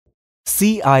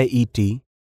CIET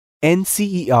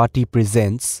NCERT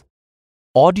presents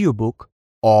audiobook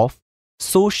of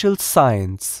Social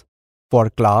Science for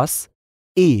Class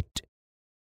 8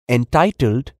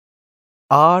 entitled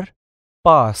Our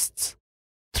Pasts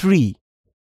 3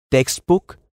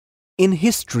 Textbook in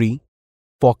History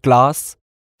for Class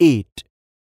 8.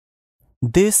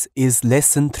 This is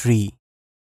Lesson 3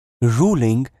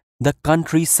 Ruling the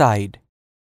Countryside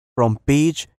from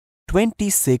page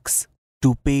 26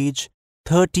 to page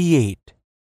 38.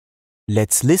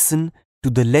 Let's listen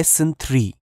to the Lesson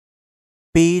 3.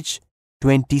 Page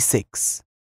 26.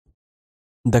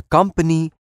 The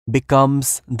company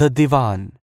becomes the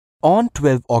Diwan. On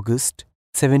 12 August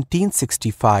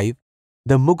 1765,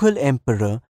 the Mughal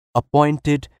Emperor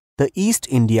appointed the East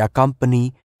India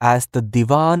Company as the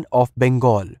Diwan of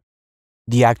Bengal.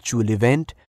 The actual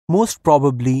event most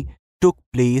probably took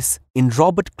place in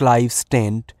Robert Clive's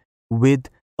tent with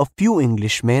a few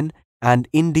Englishmen and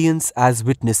Indians as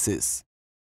witnesses.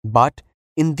 But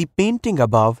in the painting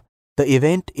above, the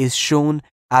event is shown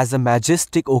as a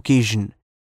majestic occasion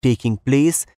taking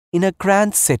place in a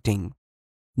grand setting.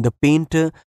 The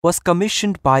painter was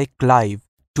commissioned by Clive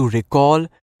to recall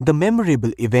the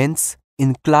memorable events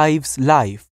in Clive's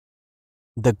life.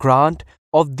 The grant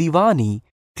of Diwani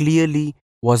clearly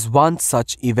was one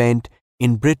such event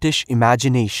in British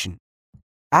imagination.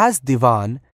 As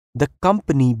Diwan, the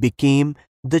company became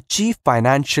the chief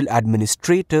financial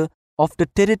administrator of the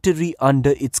territory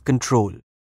under its control.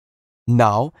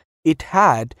 Now it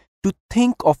had to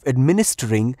think of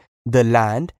administering the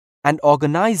land and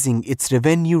organizing its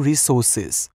revenue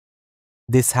resources.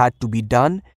 This had to be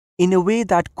done in a way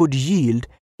that could yield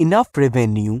enough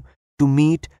revenue to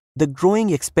meet the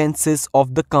growing expenses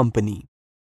of the company.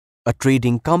 A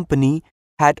trading company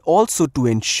had also to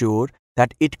ensure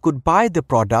that it could buy the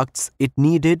products it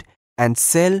needed and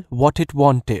sell what it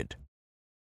wanted.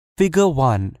 Figure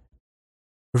 1.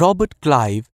 Robert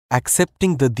Clive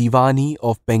accepting the Diwani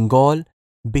of Bengal,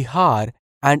 Bihar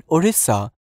and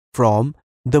Orissa from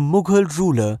the Mughal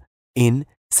ruler in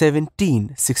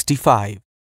 1765.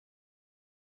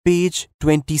 Page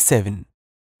 27.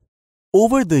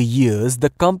 Over the years,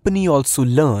 the company also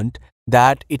learnt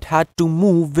that it had to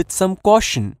move with some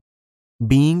caution.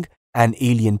 Being an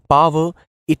alien power,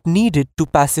 it needed to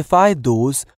pacify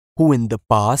those who in the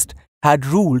past had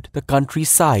ruled the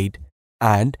countryside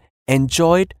and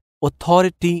enjoyed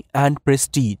authority and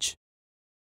prestige.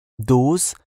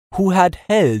 Those who had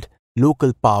held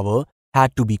local power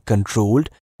had to be controlled,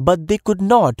 but they could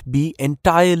not be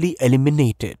entirely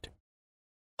eliminated.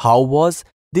 How was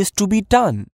this to be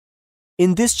done?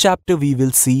 In this chapter, we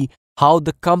will see how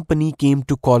the company came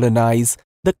to colonize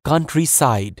the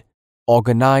countryside,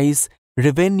 organize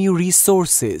revenue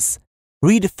resources,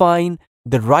 redefine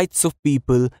the rights of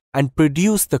people and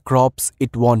produce the crops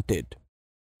it wanted.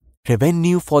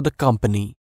 Revenue for the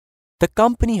company. The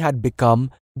company had become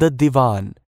the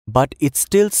Diwan, but it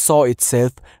still saw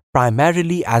itself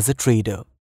primarily as a trader.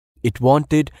 It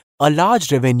wanted a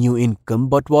large revenue income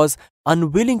but was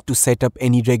unwilling to set up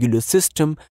any regular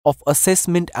system of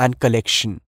assessment and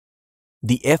collection.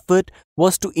 The effort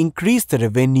was to increase the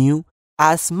revenue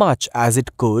as much as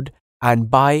it could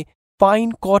and buy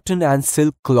fine cotton and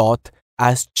silk cloth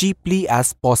as cheaply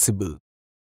as possible.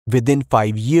 Within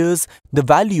 5 years, the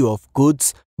value of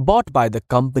goods bought by the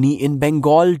company in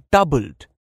Bengal doubled.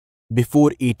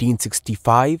 Before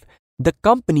 1865, the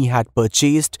company had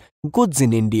purchased goods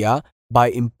in India by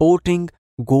importing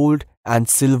gold and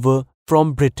silver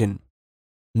from Britain.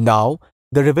 Now,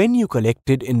 the revenue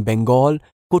collected in Bengal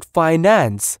could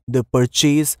finance the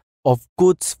purchase of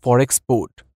goods for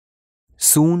export.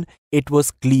 Soon, it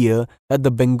was clear that the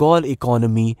Bengal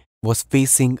economy was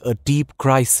facing a deep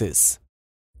crisis.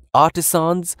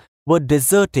 Artisans were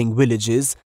deserting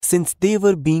villages since they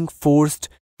were being forced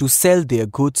to sell their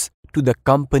goods to the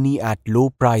company at low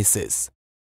prices.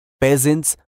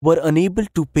 Peasants were unable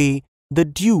to pay the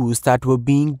dues that were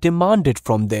being demanded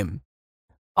from them.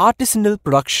 Artisanal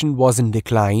production was in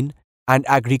decline and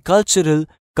agricultural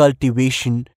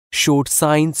cultivation showed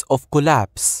signs of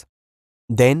collapse.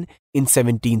 Then, in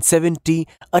 1770,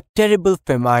 a terrible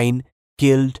famine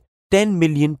killed 10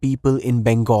 million people in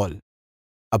Bengal.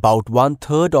 About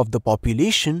 1/3 of the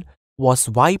population was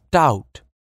wiped out.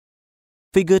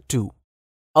 Figure 2.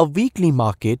 A weekly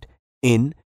market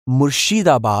in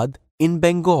Murshidabad in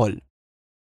Bengal.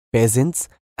 Peasants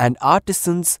and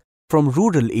artisans from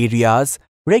rural areas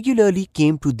regularly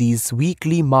came to these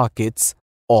weekly markets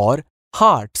or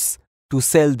haats to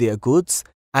sell their goods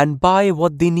and buy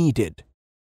what they needed.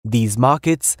 These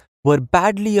markets were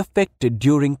badly affected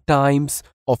during times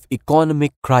of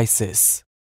economic crisis.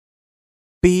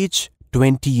 Page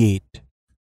 28.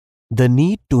 The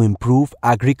need to improve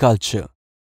agriculture.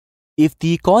 If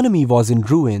the economy was in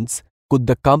ruins, could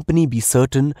the company be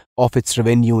certain of its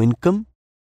revenue income?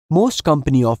 Most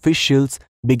company officials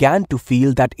began to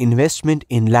feel that investment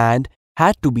in land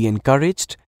had to be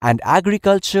encouraged and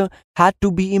agriculture had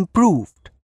to be improved.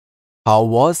 How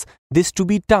was this to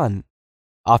be done?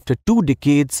 After 2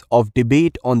 decades of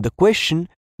debate on the question,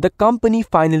 the company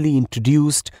finally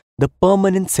introduced the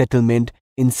permanent settlement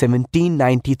in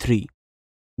 1793.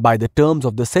 By the terms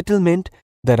of the settlement,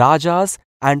 the Rajas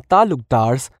and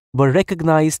Talukdars were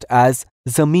recognized as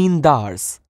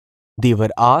Zamindars. They were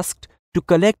asked to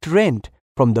collect rent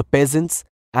from the peasants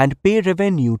and pay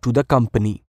revenue to the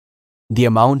company. The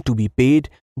amount to be paid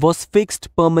was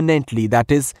fixed permanently,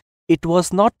 that is, it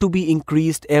was not to be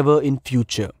increased ever in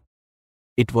future.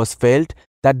 It was felt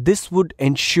that this would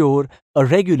ensure a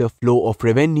regular flow of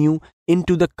revenue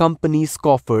into the company's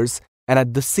coffers and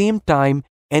at the same time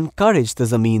encourage the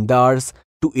zamindars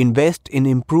to invest in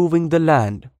improving the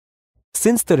land.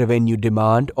 Since the revenue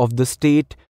demand of the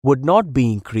state would not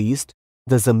be increased,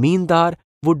 the zamindar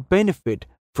would benefit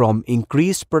from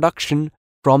increased production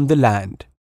from the land.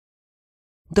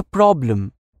 The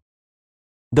problem.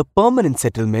 The permanent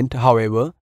settlement,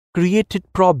 however, created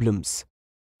problems.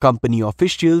 Company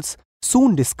officials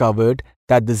soon discovered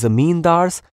that the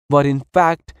zamindars were in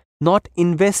fact not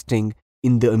investing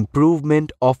in the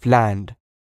improvement of land.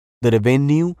 The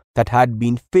revenue that had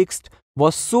been fixed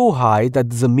was so high that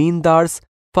the zamindars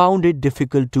found it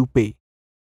difficult to pay.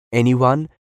 Anyone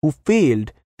who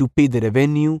failed to pay the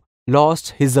revenue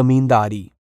lost his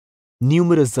zamindari.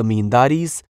 Numerous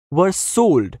zamindaris were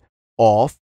sold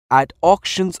off at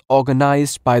auctions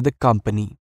organized by the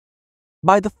company.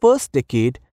 By the first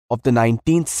decade of the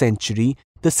 19th century,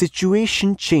 the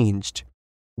situation changed.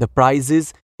 The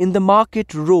prices in the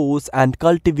market rose and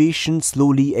cultivation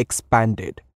slowly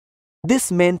expanded.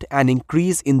 This meant an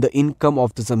increase in the income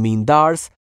of the zamindars,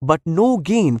 but no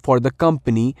gain for the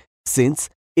company since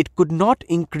it could not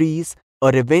increase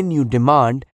a revenue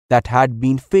demand that had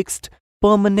been fixed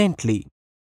permanently.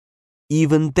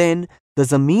 Even then, the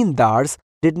zamindars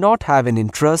did not have an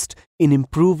interest in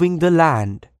improving the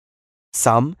land.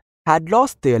 Some had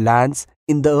lost their lands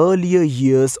in the earlier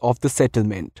years of the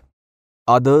settlement.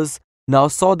 Others now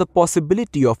saw the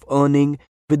possibility of earning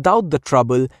without the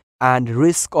trouble and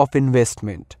risk of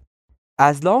investment.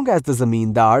 As long as the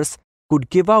zamindars could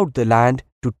give out the land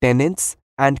to tenants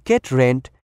and get rent,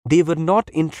 they were not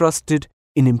interested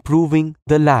in improving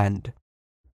the land.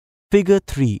 Figure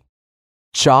 3.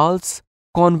 Charles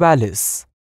Cornwallis.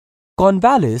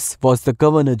 Cornwallis was the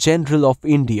Governor General of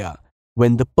India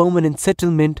when the permanent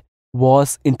settlement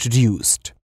was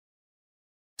introduced.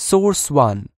 Source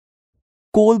 1.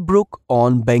 Colebrook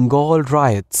on Bengal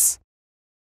riots.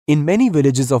 In many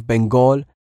villages of Bengal,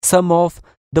 some of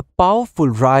the powerful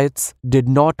riots did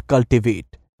not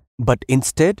cultivate, but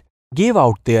instead gave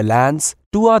out their lands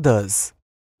to others,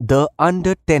 the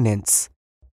under-tenants,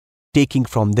 taking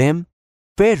from them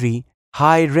very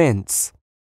high rents.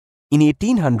 In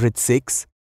 1806,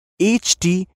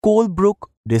 H.T. Colebrook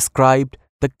described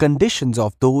the conditions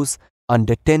of those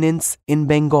under-tenants in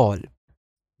Bengal.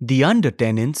 The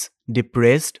under-tenants,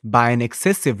 depressed by an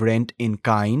excessive rent in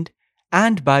kind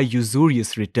and by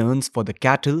usurious returns for the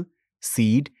cattle,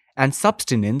 seed, and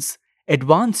subsistence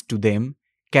advanced to them,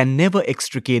 can never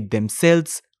extricate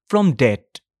themselves from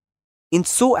debt. In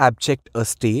so abject a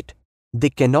state, they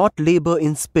cannot labor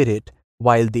in spirit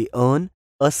while they earn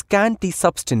a scanty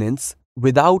subsistence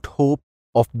without hope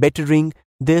of bettering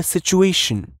their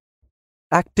situation.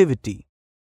 Activity.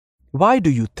 Why do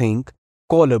you think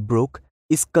Colebrook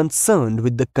is concerned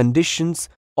with the conditions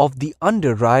of the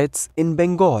under-riots in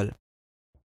Bengal?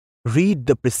 Read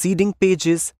the preceding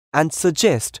pages and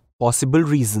suggest possible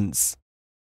reasons.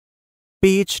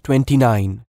 Page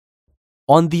 29.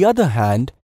 On the other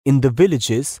hand, in the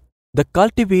villages, the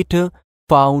cultivator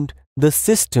found the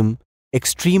system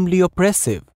extremely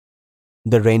oppressive.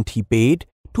 The rent he paid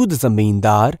to the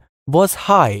zamindar was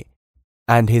high,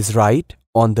 and his right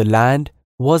on the land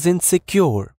was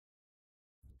insecure.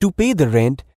 To pay the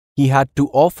rent, he had to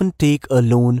often take a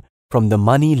loan from the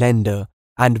money lender,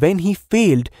 and when he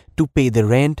failed to pay the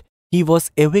rent, he was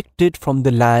evicted from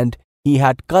the land he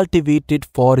had cultivated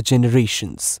for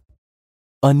generations.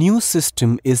 A new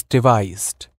system is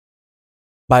devised.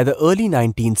 By the early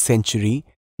 19th century,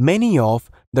 many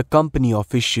of the company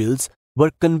officials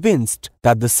were convinced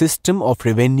that the system of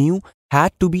revenue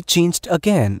had to be changed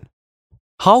again.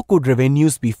 How could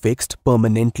revenues be fixed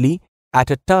permanently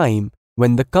at a time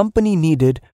when the company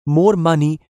needed more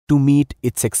money to meet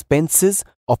its expenses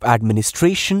of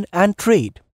administration and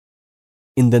trade?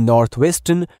 In the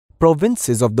northwestern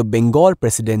provinces of the Bengal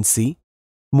Presidency,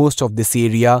 most of this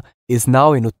area is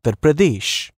now in Uttar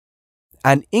Pradesh.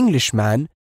 An Englishman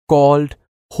called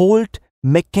Holt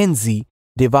Mackenzie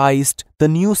devised the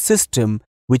new system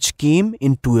which came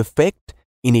into effect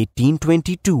in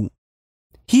 1822.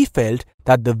 He felt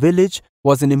that the village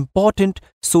was an important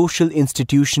social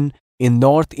institution in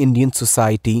North Indian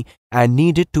society and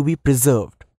needed to be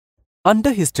preserved.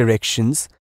 Under his directions,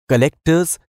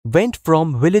 collectors went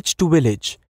from village to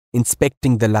village,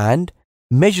 inspecting the land,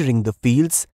 measuring the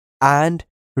fields, and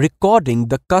recording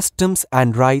the customs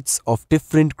and rights of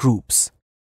different groups.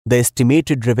 The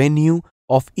estimated revenue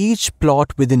of each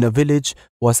plot within a village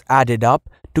was added up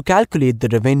to calculate the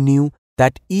revenue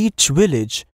that each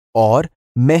village or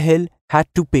mahal had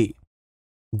to pay.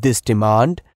 This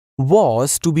demand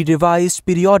was to be revised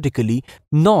periodically,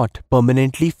 not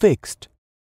permanently fixed.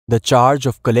 The charge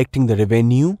of collecting the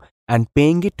revenue and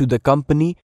paying it to the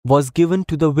company was given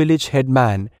to the village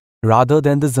headman rather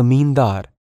than the zamindar.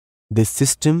 This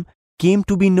system came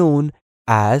to be known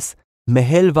as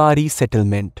Mahalwari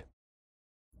settlement.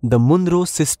 The Munro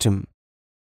system.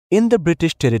 In the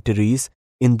British territories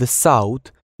in the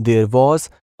south, there was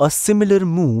a similar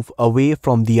move away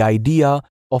from the idea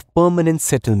of permanent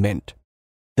settlement.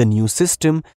 The new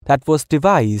system that was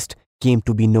devised came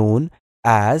to be known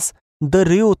as the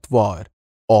Ryotwar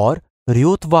or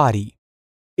Ryotwari.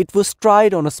 It was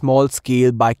tried on a small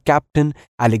scale by Captain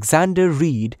Alexander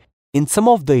Reed in some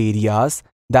of the areas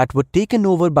that were taken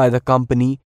over by the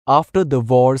company after the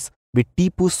wars with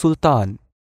Tipu Sultan.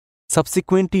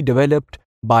 Subsequently developed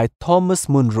by Thomas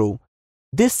Munro,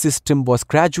 this system was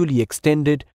gradually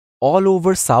extended all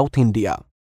over South India.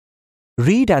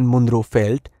 Reed and Munro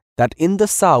felt that in the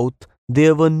south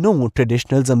there were no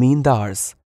traditional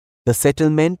zamindars. The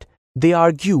settlement, they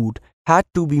argued, had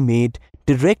to be made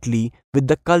directly with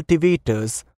the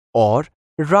cultivators or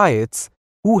ryots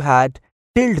who had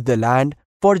tilled the land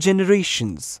for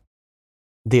generations.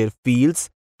 Their fields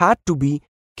had to be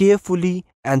carefully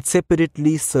and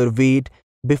separately surveyed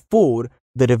before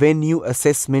the revenue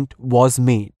assessment was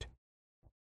made.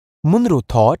 Munro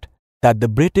thought that the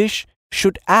British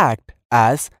should act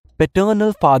as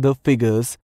paternal father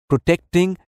figures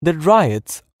protecting the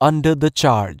ryots under the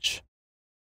charge.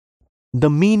 The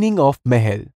meaning of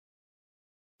mahal.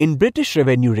 In British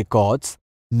revenue records,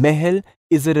 mahal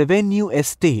is a revenue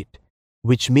estate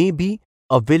which may be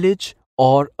a village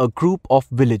or a group of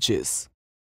villages.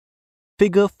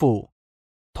 Figure 4.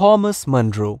 Thomas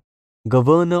Munro,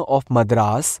 Governor of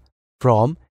Madras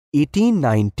from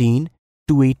 1819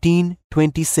 to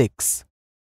 1826.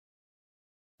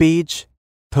 Page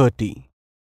 30.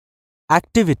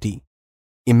 Activity.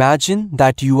 Imagine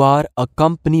that you are a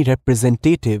company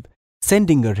representative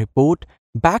sending a report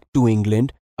back to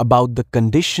England about the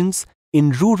conditions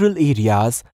in rural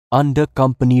areas under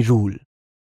company rule.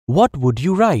 What would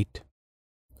you write?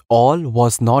 All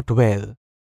was not well.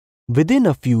 Within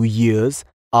a few years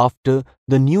after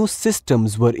the new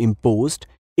systems were imposed,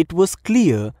 it was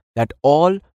clear that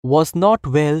all was not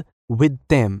well with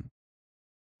them.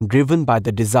 Driven by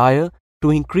the desire to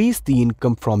increase the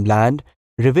income from land,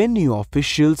 revenue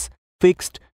officials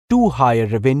fixed too high a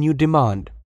revenue demand.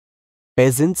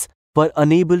 Peasants were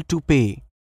unable to pay.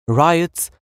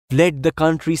 Riots fled the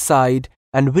countryside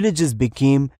and villages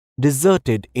became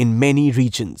deserted in many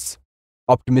regions.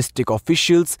 Optimistic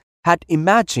officials had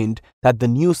imagined that the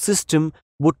new system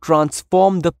would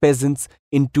transform the peasants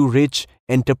into rich,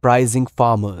 enterprising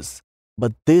farmers.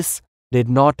 But this did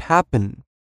not happen.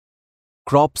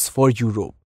 Crops for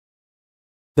Europe.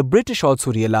 The British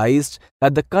also realized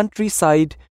that the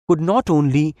countryside could not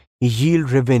only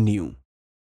yield revenue,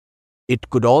 it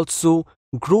could also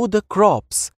grow the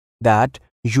crops that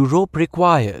Europe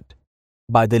required.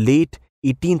 By the late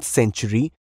 18th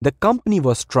century, the company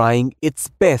was trying its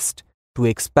best to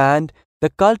expand the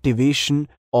cultivation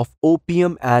of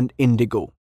opium and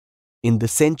indigo. In the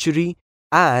century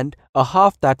and a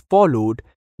half that followed,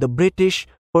 the British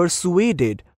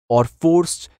persuaded or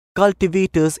forced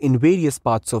cultivators in various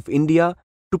parts of India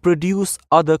to produce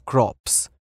other crops: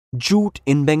 jute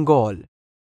in Bengal,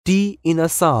 tea in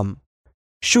Assam,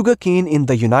 sugarcane in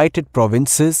the United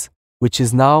Provinces, which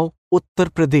is now Uttar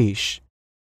Pradesh,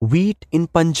 wheat in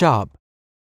Punjab,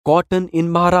 cotton in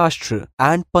Maharashtra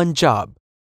and Punjab,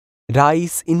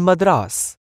 rice in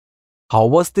Madras. How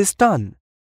was this done?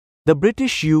 The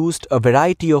British used a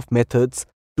variety of methods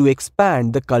to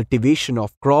expand the cultivation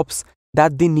of crops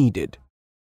that they needed.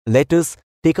 Let us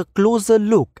take a closer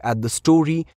look at the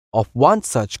story of one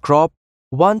such crop,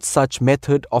 one such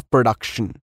method of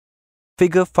production.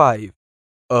 Figure 5.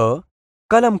 A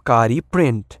kalamkari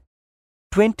print.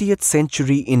 20th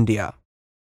century India.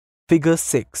 Figure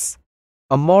 6.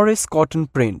 A Morris cotton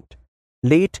print.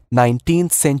 Late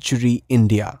 19th century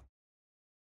India.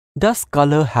 Does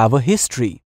color have a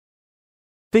history?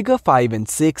 Figure 5 and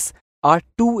 6 are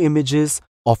two images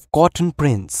of cotton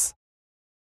prints.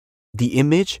 The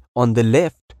image on the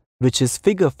left, which is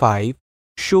figure 5,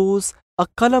 shows a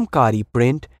kalamkari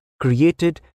print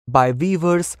created by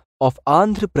weavers of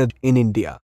Andhra Pradesh in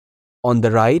India. On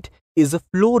the right is a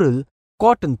floral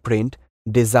cotton print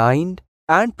designed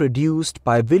and produced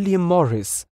by William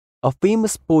Morris, a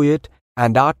famous poet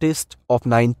and artist of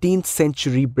 19th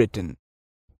century Britain.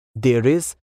 There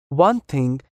is one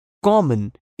thing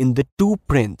common in the two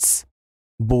prints.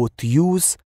 Both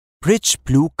use rich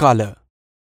blue color,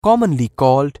 commonly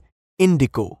called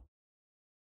indigo.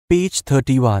 Page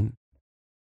 31.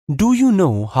 Do you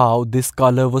know how this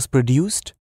color was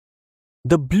produced?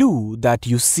 The blue that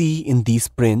you see in these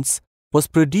prints was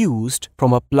produced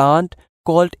from a plant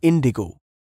called indigo.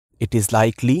 It is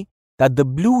likely that the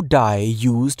blue dye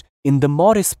used in the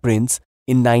Morris prints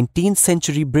in 19th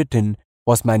century Britain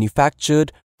was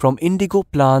manufactured from indigo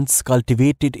plants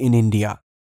cultivated in India,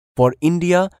 for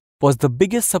India was the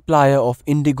biggest supplier of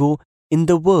indigo in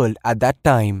the world at that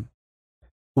time.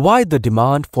 Why the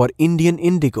demand for Indian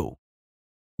indigo?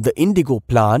 The indigo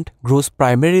plant grows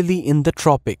primarily in the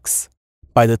tropics.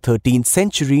 By the 13th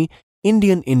century,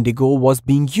 Indian indigo was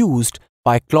being used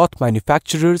by cloth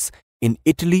manufacturers in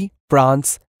Italy,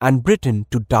 France, and Britain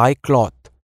to dye cloth.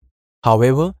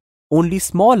 However, only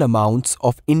small amounts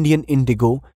of Indian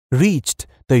indigo reached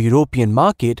the European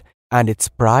market and its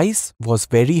price was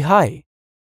very high.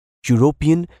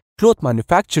 European cloth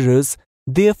manufacturers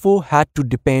therefore had to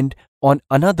depend on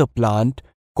another plant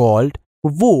called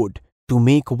woad to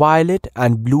make violet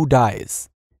and blue dyes.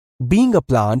 Being a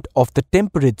plant of the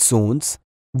temperate zones,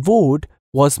 woad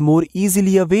was more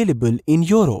easily available in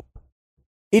Europe.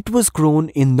 It was grown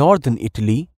in northern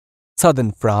Italy,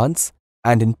 southern France,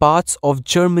 and in parts of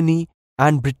Germany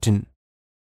and Britain.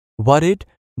 Worried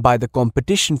by the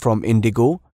competition from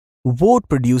indigo, woad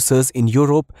producers in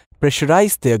Europe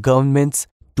pressurized their governments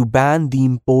to ban the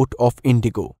import of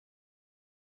indigo.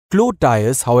 Cloth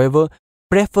dyers, however,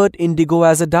 preferred indigo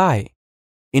as a dye.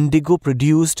 Indigo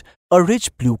produced a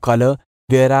rich blue color,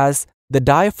 whereas the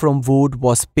dye from woad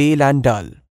was pale and dull.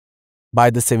 By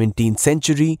the 17th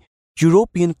century,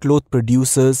 European cloth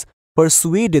producers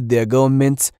persuaded their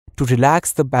governments to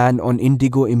relax the ban on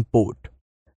indigo import.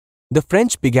 The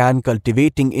French began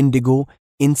cultivating indigo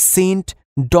in Saint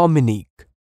Dominique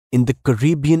in the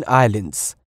Caribbean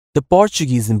islands, the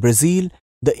Portuguese in Brazil,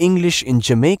 the English in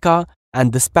Jamaica,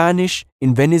 and the Spanish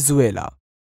in Venezuela.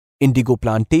 Indigo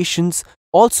plantations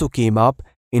also came up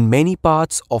in many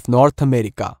parts of North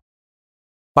America.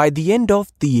 By the end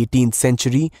of the 18th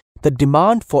century, the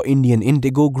demand for Indian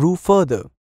indigo grew further.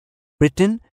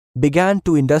 Britain began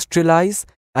to industrialize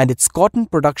and its cotton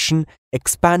production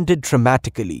expanded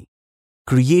dramatically,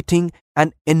 creating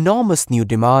an enormous new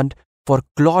demand for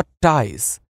cloth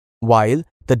dyes. While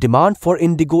the demand for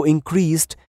indigo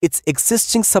increased, its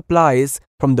existing supplies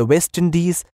from the West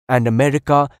Indies and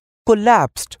America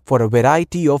collapsed for a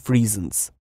variety of reasons.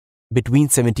 Between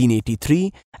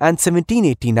 1783 and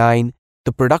 1789,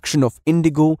 the production of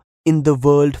indigo in the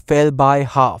world fell by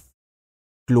half.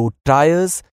 Cloth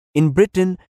dyers in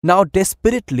Britain now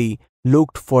desperately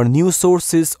looked for new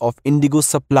sources of indigo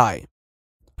supply.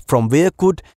 From where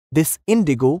could this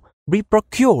indigo be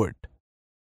procured?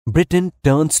 Britain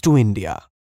turns to India.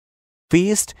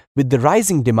 Faced with the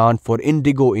rising demand for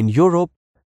indigo in Europe,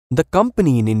 the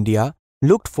company in India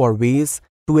looked for ways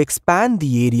to expand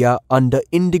the area under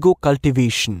indigo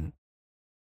cultivation.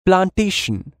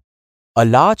 Plantation, a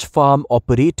large farm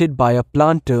operated by a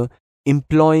planter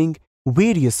employing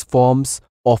various forms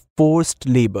of forced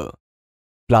labor.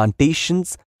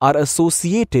 Plantations are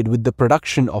associated with the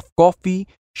production of coffee,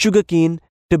 sugarcane,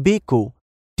 tobacco,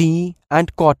 tea,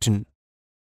 and cotton.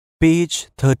 Page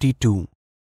 32.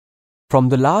 From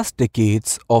the last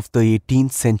decades of the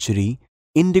 18th century,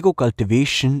 indigo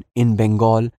cultivation in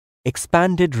Bengal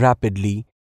expanded rapidly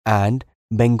and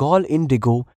Bengal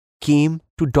indigo came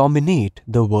to dominate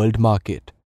the world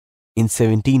market. In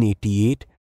 1788,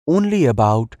 only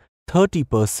about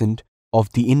 30%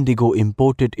 of the indigo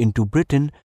imported into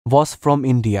Britain was from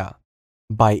India.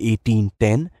 By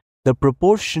 1810, the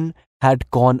proportion had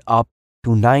gone up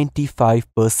to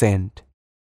 95%.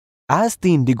 As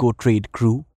the indigo trade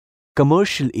grew,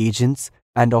 commercial agents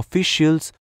and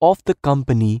officials of the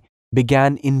company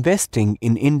began investing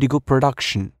in indigo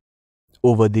production.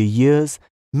 Over the years,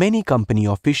 many company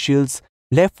officials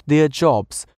left their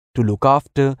jobs to look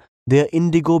after their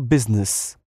indigo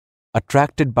business.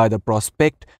 Attracted by the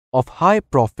prospect of high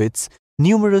profits,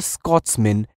 numerous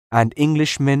Scotsmen and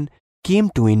Englishmen came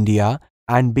to India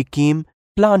and became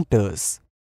planters.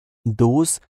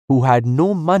 Those who had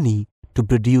no money to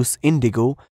produce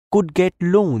indigo could get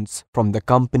loans from the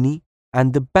company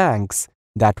and the banks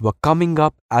that were coming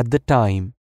up at the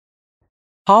time.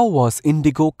 How was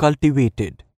indigo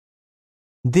cultivated?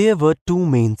 There were two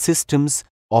main systems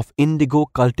of indigo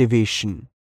cultivation,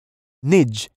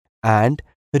 Nij and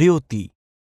Ryoti.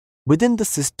 Within the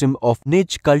system of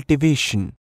Nij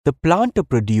cultivation, the planter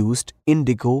produced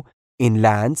indigo in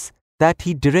lands that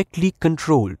he directly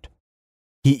controlled.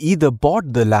 He either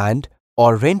bought the land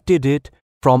or rented it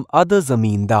from other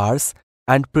zamindars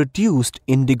and produced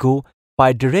indigo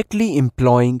by directly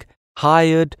employing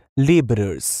hired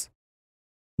laborers.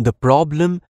 The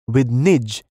problem with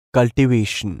Nij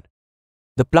cultivation.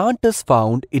 The planters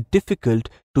found it difficult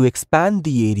to expand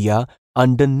the area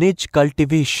under Nij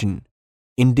cultivation.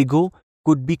 Indigo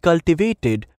could be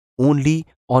cultivated only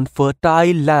on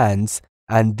fertile lands,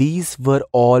 and these were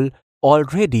all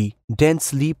already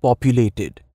densely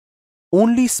populated.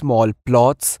 Only small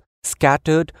plots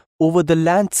scattered over the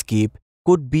landscape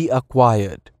could be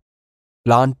acquired.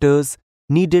 Planters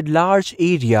needed large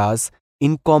areas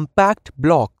in compact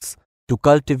blocks to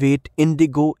cultivate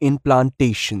indigo in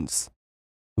plantations.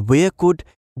 Where could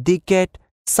they get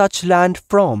such land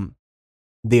from?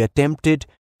 They attempted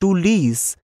to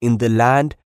lease in the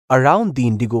land around the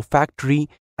indigo factory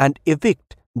and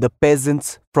evict the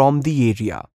peasants from the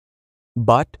area.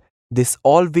 But this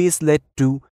always led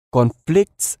to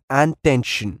conflicts and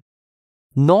tension.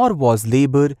 Nor was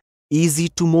labor easy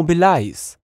to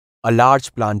mobilize. A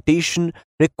large plantation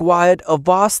required a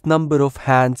vast number of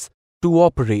hands to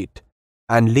operate,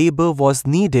 and labor was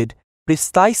needed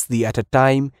precisely at a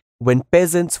time when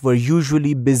peasants were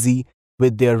usually busy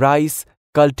with their rice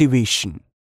cultivation.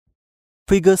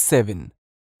 Figure 7.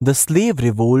 The Slave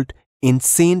Revolt in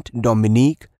Saint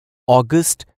Dominique,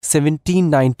 August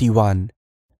 1791.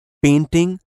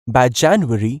 Painting by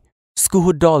January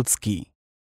Skuhodolski.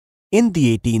 In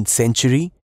the 18th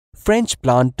century, French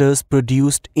planters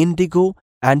produced indigo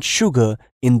and sugar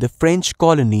in the French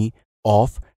colony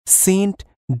of Saint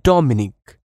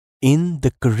Dominique in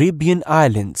the Caribbean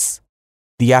islands.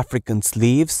 The African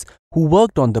slaves who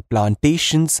worked on the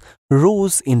plantations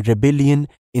rose in rebellion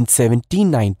in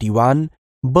 1791,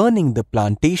 burning the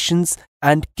plantations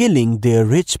and killing their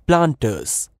rich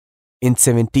planters. In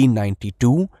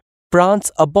 1792,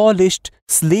 France abolished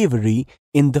slavery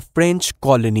in the French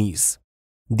colonies.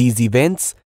 These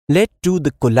events led to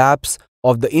the collapse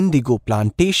of the indigo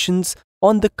plantations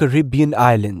on the Caribbean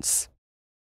islands.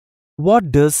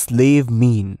 What does slave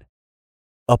mean?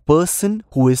 A person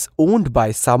who is owned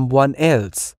by someone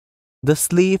else, the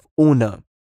slave owner.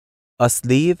 A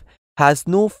slave has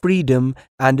no freedom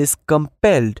and is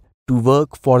compelled to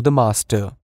work for the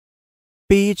master.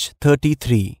 Page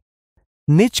 33.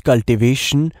 Niche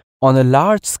cultivation on a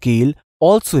large scale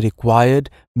also required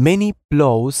many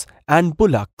plows and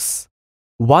bullocks.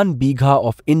 1 bigha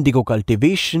of indigo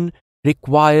cultivation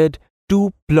required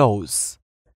 2 plows.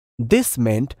 This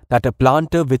meant that a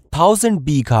planter with 1,000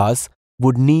 bighas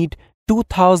would need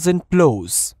 2,000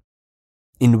 plows.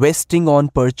 Investing on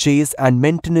purchase and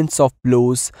maintenance of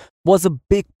plows was a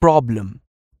big problem.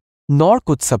 Nor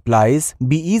could supplies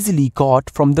be easily got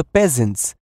from the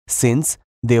peasants, since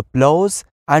their plows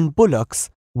and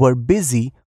bullocks were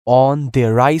busy on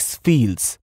their rice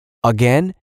fields,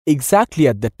 again exactly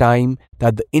at the time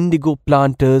that the indigo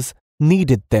planters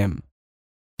needed them.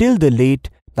 Till the late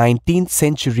 19th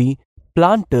century,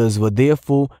 planters were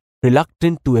therefore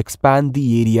reluctant to expand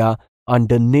the area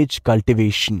under niche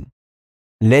cultivation.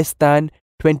 Less than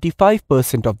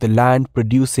 25% of the land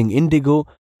producing indigo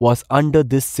was under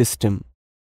this system.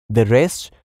 The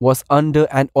rest was under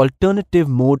an alternative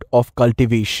mode of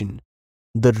cultivation,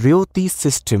 the Ryoti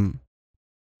system.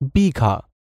 Bigha,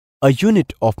 a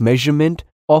unit of measurement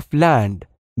of land.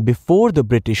 Before the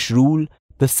British rule,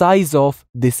 the size of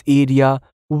this area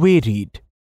varied.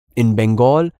 In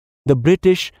Bengal, the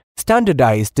British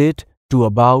standardized it to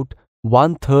about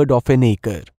 1/3 of an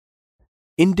acre.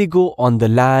 Indigo on the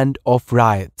land of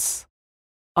ryots.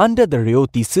 Under the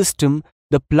Ryoti system,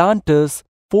 the planters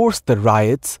forced the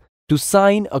ryots to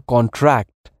sign a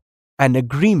contract, an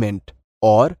agreement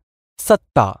or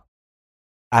satta.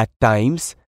 At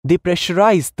times, they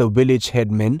pressurized the village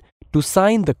headmen to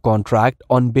sign the contract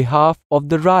on behalf of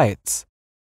the ryots.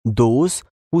 Those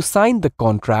who signed the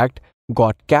contract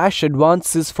got cash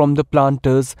advances from the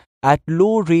planters at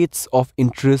low rates of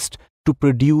interest to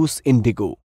produce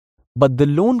indigo. But the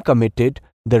loan committed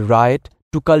the ryot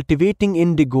to cultivating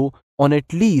indigo on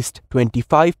at least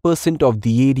 25% of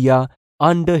the area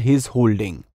under his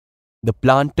holding. The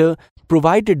planter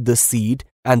provided the seed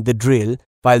and the drill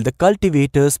while the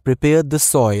cultivators prepared the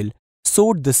soil,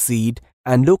 sowed the seed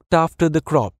and looked after the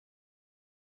crop.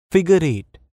 Figure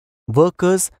 8.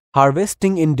 Workers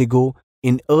harvesting indigo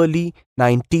in early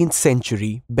 19th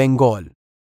century Bengal.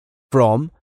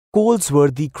 From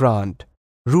Colesworthy Grant,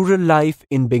 Rural Life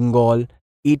in Bengal,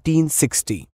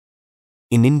 1860.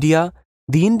 In India,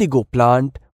 the indigo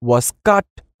plant was cut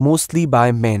mostly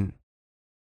by men.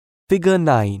 Figure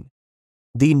 9.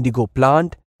 The indigo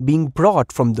plant being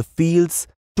brought from the fields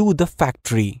to the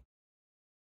factory.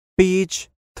 Page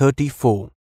 34.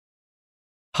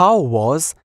 How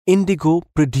was indigo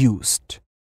produced?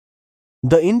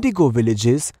 The indigo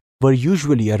villages were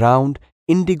usually around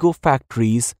indigo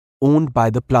factories owned by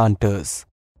the planters.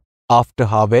 After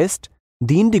harvest,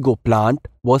 the indigo plant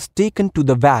was taken to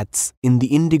the vats in the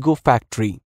indigo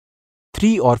factory.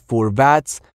 3 or 4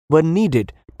 vats were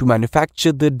needed to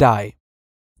manufacture the dye.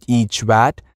 Each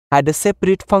vat had a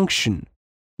separate function.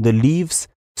 The leaves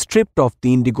stripped of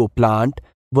the indigo plant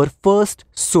were first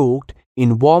soaked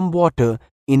in warm water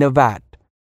in a vat,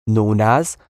 known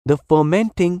as the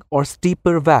fermenting or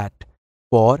steeper vat,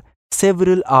 for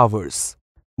several hours.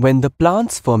 When the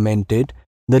plants fermented,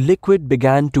 the liquid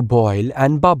began to boil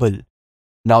and bubble.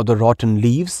 Now the rotten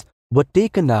leaves were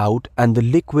taken out and the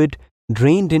liquid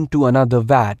drained into another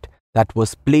vat that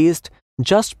was placed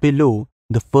just below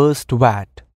the first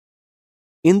vat.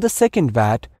 In the second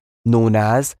vat, known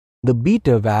as the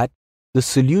beater vat, the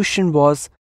solution was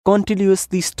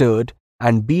continuously stirred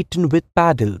and beaten with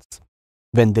paddles.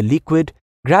 When the liquid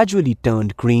gradually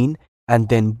turned green and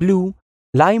then blue,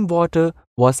 lime water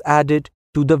was added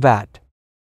to the vat.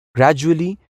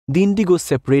 Gradually, the indigo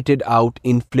separated out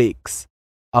in flakes.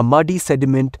 A muddy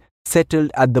sediment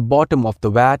settled at the bottom of the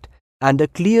vat and a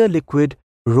clear liquid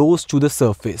rose to the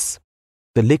surface.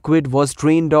 The liquid was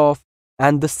drained off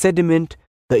and the sediment,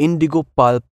 the indigo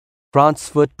pulp,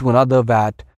 transferred to another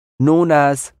vat known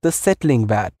as the settling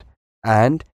vat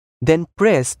and then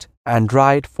pressed and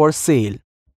dried for sale.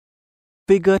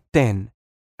 Figure 10.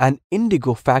 An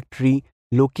indigo factory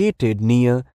located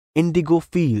near Indigo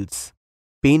Fields.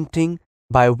 Painting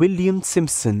by William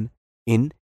Simpson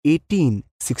in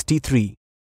 1863.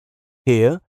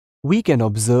 Here we can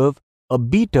observe a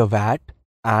beater vat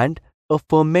and a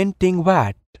fermenting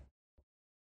vat.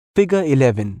 Figure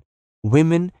 11.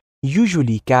 Women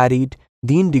usually carried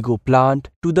the indigo plant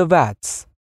to the vats.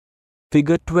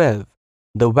 Figure 12.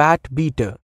 The vat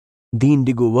beater. The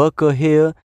indigo worker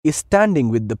here is standing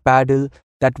with the paddle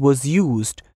that was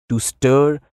used to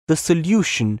stir the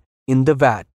solution in the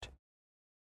vat.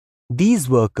 These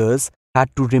workers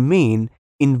had to remain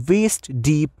in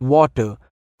waist-deep water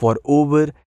for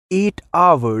over 8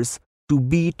 hours to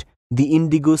beat the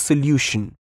indigo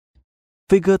solution.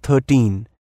 Figure 13.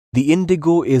 The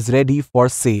indigo is ready for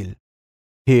sale.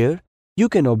 Here you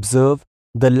can observe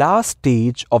the last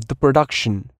stage of the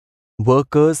production.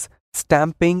 Workers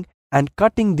stamping and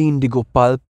cutting the indigo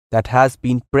pulp that has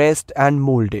been pressed and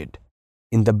molded.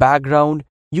 In the background,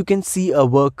 you can see a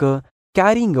worker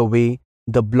carrying away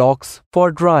the blocks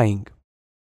for drying.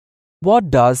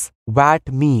 What does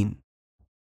vat mean?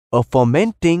 A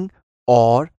fermenting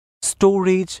or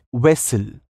storage vessel.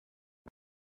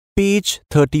 Page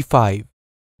 35.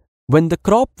 When the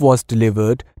crop was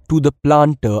delivered to the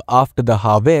planter after the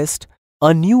harvest,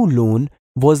 a new loan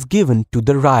was given to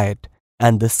the riot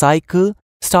and the cycle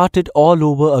started all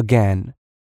over again.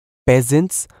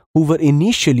 Peasants who were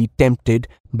initially tempted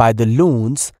by the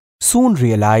loans soon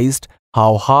realized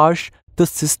how harsh the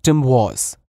system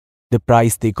was. The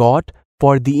price they got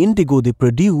for the indigo they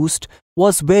produced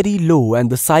was very low and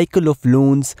the cycle of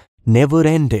loans never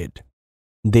ended.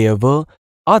 There were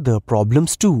other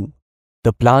problems too.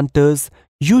 The planters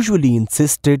usually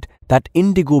insisted that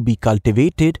indigo be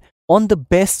cultivated on the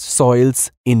best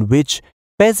soils, in which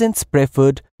peasants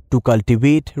preferred to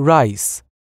cultivate rice.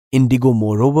 Indigo,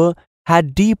 moreover,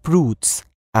 had deep roots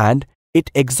and it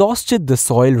exhausted the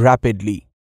soil rapidly.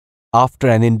 After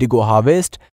an indigo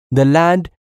harvest, the land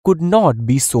could not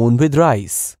be sown with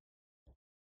rice.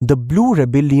 The Blue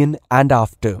Rebellion and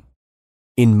after.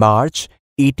 In March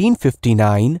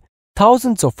 1859,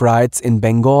 thousands of ryots in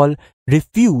Bengal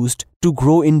refused to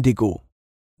grow indigo.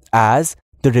 As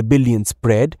the rebellion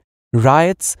spread,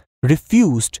 ryots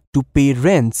refused to pay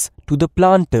rents to the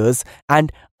planters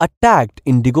and attacked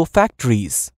indigo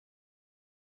factories.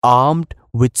 Armed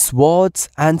with swords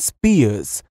and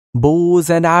spears, bows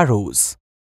and arrows,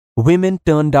 women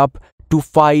turned up to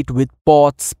fight with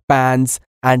pots, pans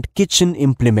and kitchen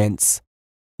implements.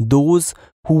 Those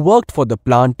who worked for the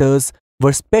planters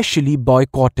were specially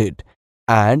boycotted,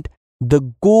 and the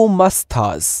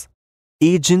Gomasthas,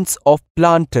 agents of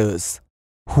planters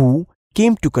who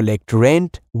came to collect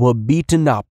rent, were beaten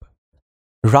up.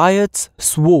 Riots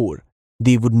swore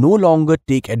they would no longer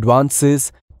take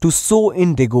advances to sow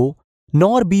indigo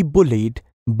nor be bullied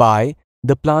by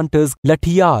the planters'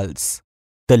 lathials,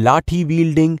 the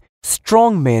lathi-wielding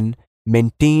strong men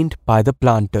maintained by the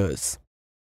planters.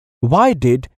 Why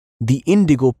did the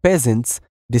indigo peasants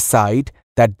decide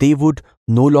that they would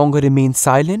no longer remain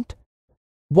silent?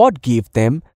 What gave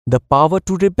them the power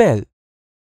to rebel?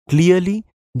 Clearly,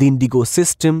 the indigo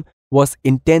system was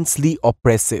intensely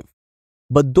oppressive.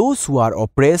 But those who are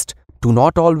oppressed do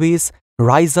not always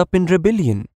rise up in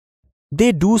rebellion.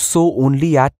 They do so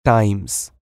only at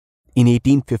times. In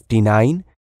 1859,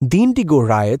 the Indigo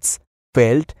riots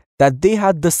felt that they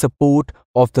had the support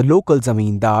of the local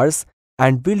zamindars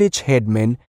and village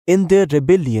headmen in their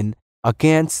rebellion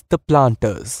against the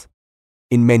planters.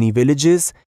 In many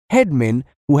villages, headmen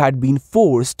who had been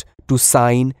forced to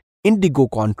sign indigo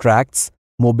contracts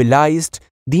mobilized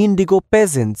the indigo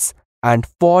peasants and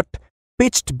fought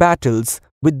pitched battles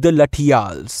with the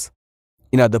lathials.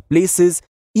 In other places,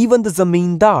 even the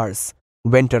zamindars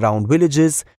went around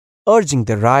villages urging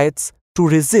the riots to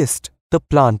resist the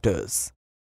planters.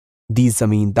 These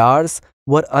zamindars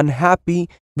were unhappy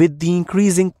with the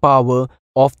increasing power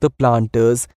of the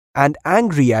planters and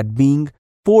angry at being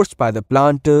forced by the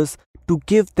planters to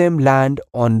give them land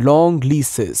on long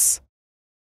leases.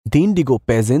 The indigo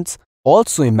peasants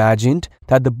also imagined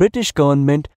that the British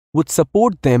government would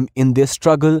support them in their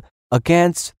struggle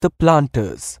against the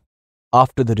planters.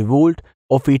 After the revolt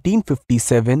of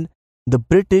 1857, the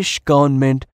British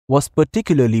government was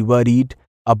particularly worried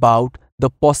about the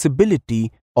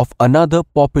possibility of another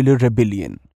popular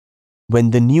rebellion.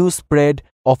 When the news spread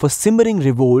of a simmering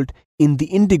revolt in the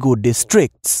indigo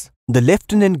districts, the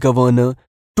Lieutenant Governor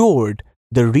toured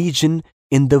the region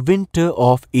in the winter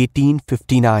of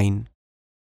 1859.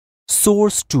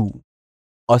 Source 2.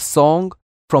 A song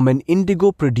from an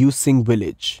indigo-producing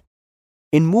village.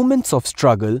 In moments of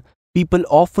struggle, people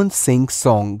often sing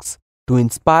songs to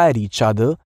inspire each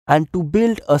other and to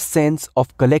build a sense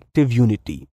of collective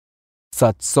unity.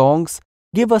 Such songs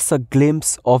give us a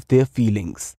glimpse of their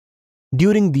feelings.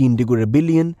 During the Indigo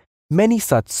Rebellion, many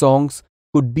such songs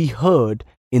could be heard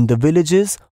in the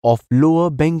villages of Lower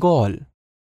Bengal.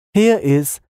 Here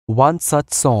is one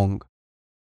such song.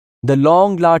 The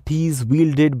long lathis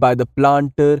wielded by the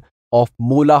planter of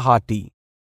Molahati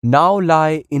now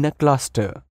lie in a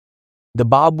cluster. The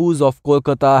Babus of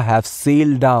Kolkata have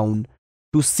sailed down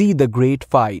to see the great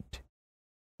fight.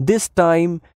 This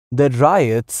time the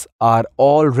riots are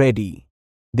all ready.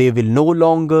 They will no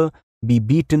longer be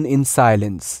beaten in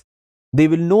silence. They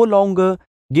will no longer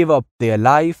give up their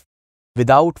life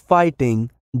without fighting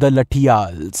the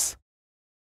lathials.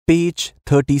 Page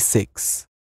 36.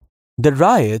 The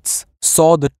riots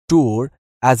saw the tour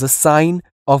as a sign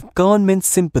of government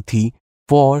sympathy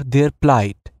for their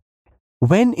plight.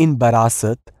 When in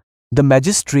Barasat, the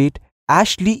magistrate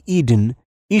Ashley Eden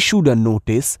issued a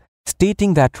notice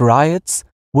stating that riots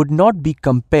would not be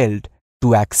compelled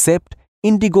to accept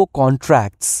indigo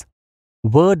contracts.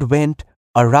 Word went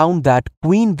around that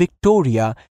Queen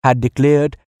Victoria had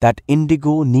declared that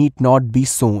indigo need not be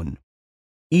sown.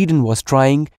 Eden was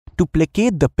trying to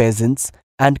placate the peasants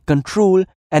and control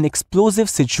an explosive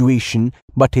situation,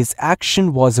 but his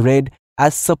action was read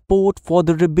as support for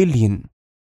the rebellion.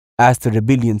 As the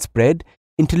rebellion spread,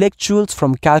 intellectuals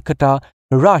from Calcutta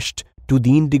rushed to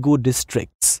the indigo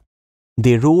districts.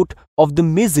 They wrote of the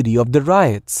misery of the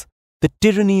riots, the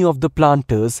tyranny of the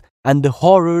planters, and the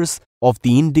horrors of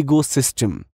the indigo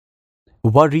system.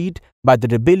 Worried by the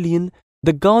rebellion,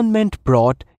 the government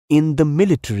brought in the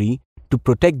military to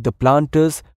protect the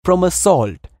planters from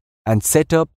assault and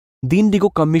set up the Indigo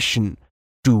Commission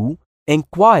to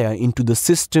inquire into the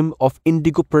system of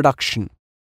indigo production.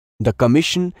 The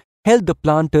commission held the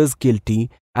planters guilty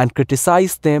and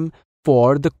criticized them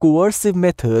for the coercive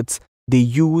methods they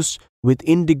used with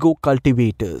indigo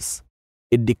cultivators.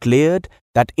 It declared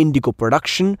that indigo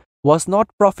production was not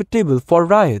profitable for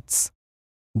riots.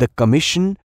 The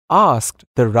commission asked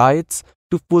the riots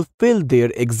to fulfill their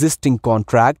existing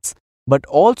contracts, but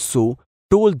also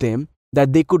told them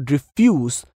that they could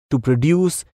refuse to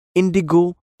produce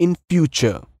indigo in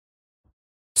future.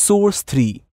 Source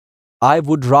 3. I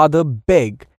would rather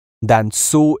beg than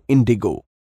sow indigo.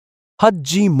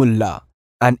 Haji Mullah,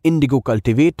 an indigo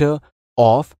cultivator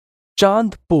of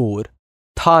Chandpur,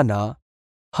 Thana,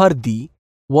 Hardi,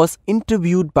 was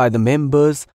interviewed by the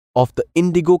members of the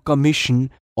Indigo Commission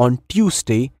on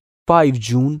Tuesday, 5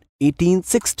 June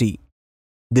 1860.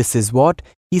 This is what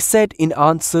he said in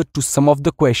answer to some of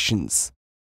the questions.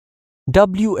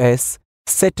 W.S.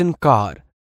 Setankar,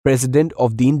 President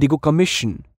of the Indigo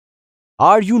Commission: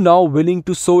 are you now willing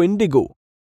to sow indigo?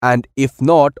 And if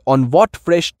not, on what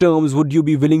fresh terms would you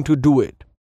be willing to do it?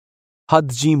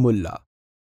 Hadji Mullah: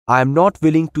 I am not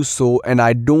willing to sow and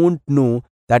I don't know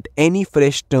that any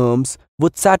fresh terms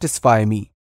would satisfy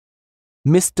me.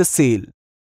 Mr. Sale: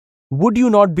 would you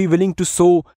not be willing to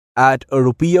sow at a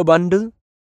rupee a bundle?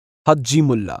 Hadji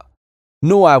Mullah: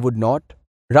 no, I would not.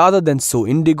 Rather than sow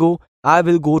indigo, I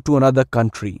will go to another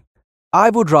country. I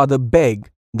would rather beg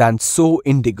than sow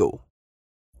indigo.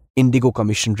 Indigo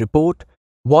Commission Report,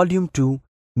 Volume 2,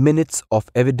 Minutes of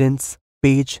Evidence,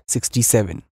 page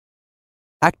 67.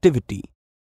 Activity: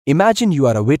 imagine you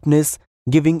are a witness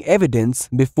giving evidence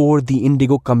before the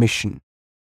Indigo Commission.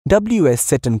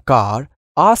 W.S. Setankar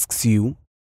asks you,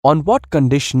 on what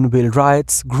condition will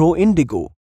riots grow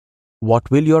indigo?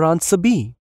 What will your answer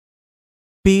be?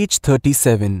 Page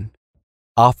 37.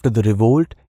 After the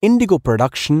revolt, indigo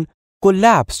production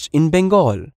collapsed in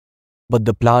Bengal, but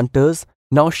the planters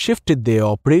now shifted their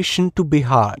operation to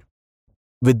Bihar.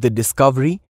 With the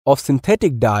discovery of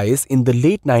synthetic dyes in the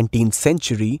late 19th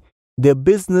century, their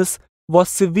business was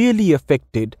severely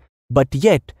affected, but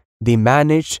yet they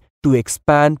managed to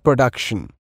expand production.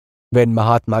 When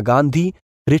Mahatma Gandhi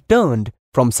returned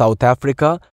from South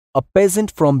Africa, a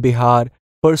peasant from Bihar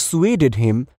persuaded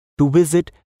him to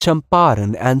visit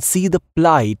Champaran and see the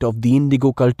plight of the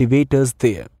indigo cultivators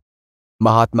there.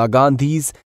 Mahatma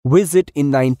Gandhi's visit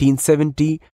in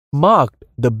 1970 marked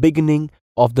the beginning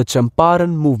of the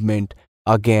Champaran movement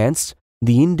against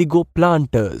the indigo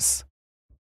planters.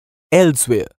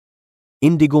 Elsewhere,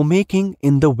 indigo making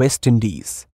in the West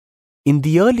Indies. In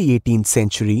the early 18th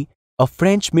century, a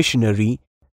French missionary,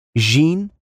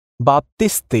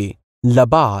 Jean-Baptiste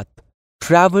Labat,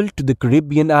 traveled to the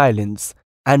Caribbean islands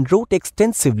and wrote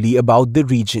extensively about the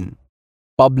region.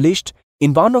 Published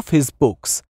in one of his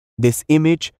books, this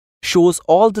image shows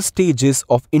all the stages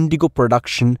of indigo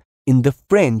production in the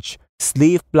French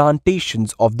slave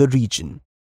plantations of the region.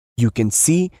 You can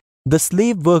see the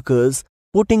slave workers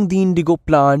putting the indigo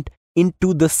plant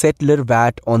into the settler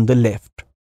vat on the left.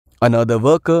 Another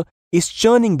worker is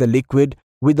churning the liquid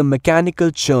with a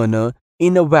mechanical churner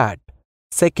in a vat,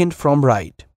 second from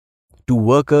right. Two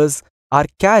workers are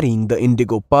carrying the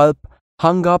indigo pulp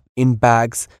hung up in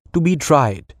bags to be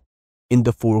dried. In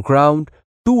the foreground,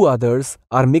 two others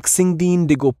are mixing the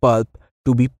indigo pulp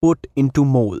to be put into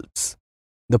molds.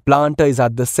 The planter is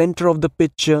at the center of the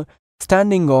picture,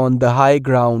 standing on the high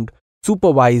ground,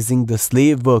 supervising the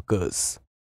slave workers.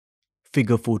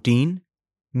 Figure 14.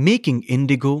 Making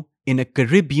indigo in a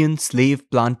Caribbean slave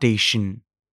plantation.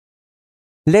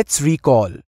 Let's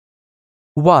recall.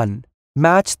 1.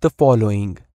 Match the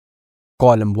following.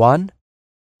 Column 1.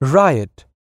 Riot,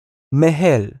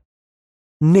 Mahal,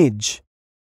 Nij,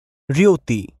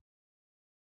 Ryoti.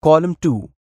 Column 2.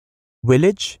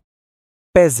 Village,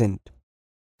 Peasant,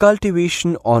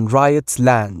 Cultivation on riot's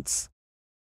lands,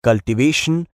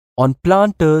 Cultivation on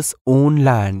planters' own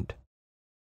land.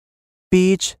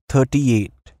 Page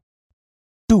 38.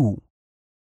 2.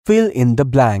 Fill in the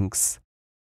blanks.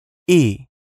 A.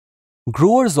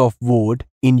 Growers of wood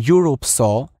in Europe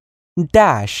saw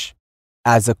dash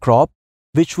as a crop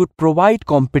which would provide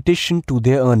competition to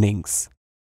their earnings.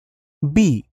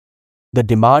 B. The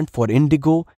demand for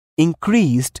indigo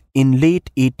increased in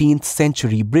late 18th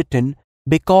century Britain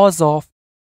because of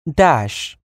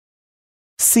dash.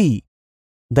 C.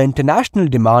 The international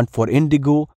demand for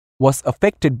indigo was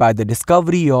affected by the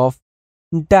discovery of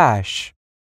dash.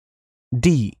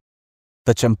 D.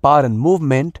 The Champaran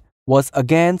movement was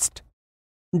against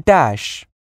dash.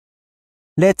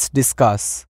 Let's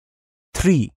discuss.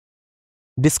 3.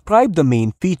 Describe the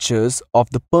main features of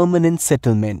the permanent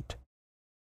settlement.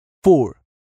 4.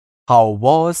 How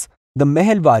was the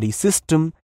Mehelwari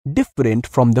system different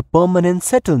from the permanent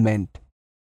settlement?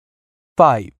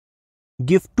 5.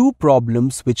 Give two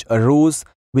problems which arose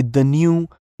with the new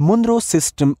Munro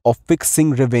system of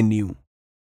fixing revenue.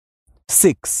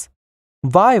 6.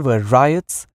 Why were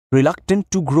riots reluctant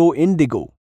to grow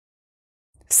indigo?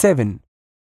 7.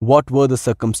 What were the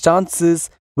circumstances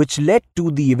which led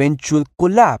to the eventual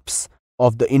collapse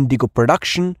of the indigo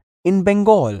production in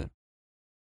Bengal?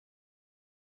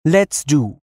 Let's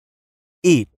do.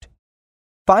 8.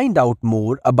 Find out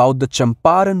more about the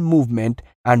Champaran movement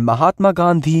and Mahatma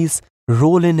Gandhi's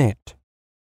role in it.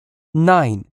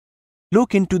 9.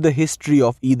 Look into the history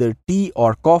of either tea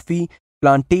or coffee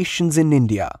plantations in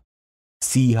India.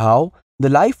 See how the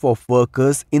life of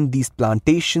workers in these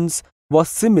plantations was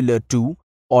similar to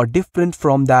or different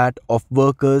from that of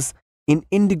workers in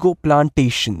indigo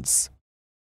plantations.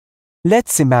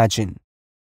 Let's imagine.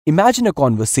 Imagine a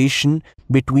conversation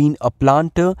between a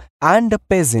planter and a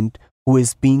peasant who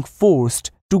is being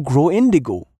forced to grow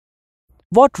indigo.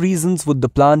 What reasons would the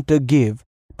planter give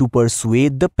to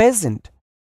persuade the peasant?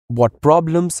 What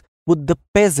problems would the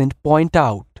peasant point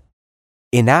out?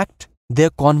 Enact their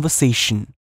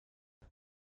conversation.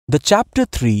 The chapter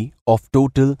 3 of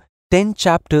total 10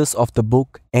 chapters of the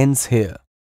book ends here.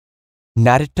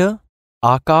 Narrator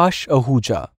Akash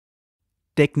Ahuja.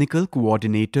 Technical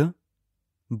Coordinator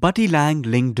Batilang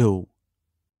Lingdo.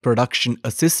 Production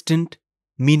Assistant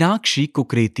Meenakshi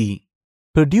Kukreti.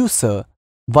 Producer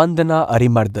Vandana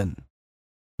Arimardan.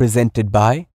 Presented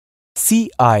by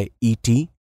CIET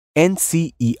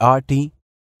NCERT,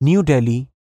 New Delhi,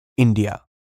 India.